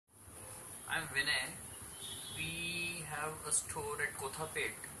I'm Vinay. We have a store at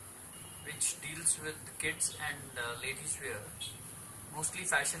Kothapet which deals with kids and ladies wear, mostly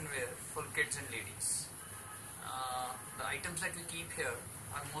fashion wear for kids and ladies. The items that we keep here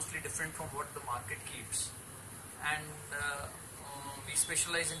are mostly different from what the market keeps, and we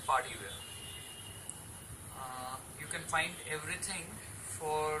specialize in party wear. You can find everything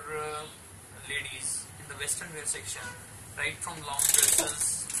for ladies in the western wear section, right from long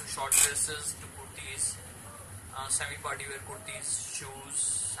dresses to short dresses to kurtis, semi-party wear kurtis,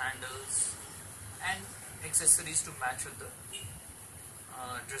 shoes, sandals, and accessories to match with the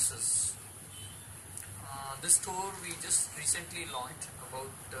dresses. This store we just recently launched about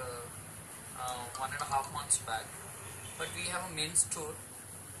 1.5 months back, but we have a main store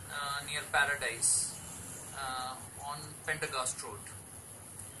near Paradise on Pentagast Road.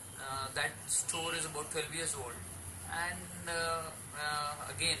 That store is about 12 years old, and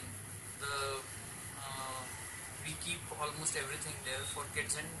again we keep almost everything there for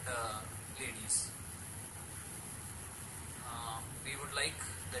kids and ladies. We would like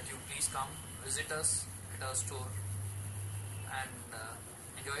that you please come visit us at our store and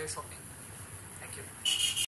enjoy your shopping. Thank you.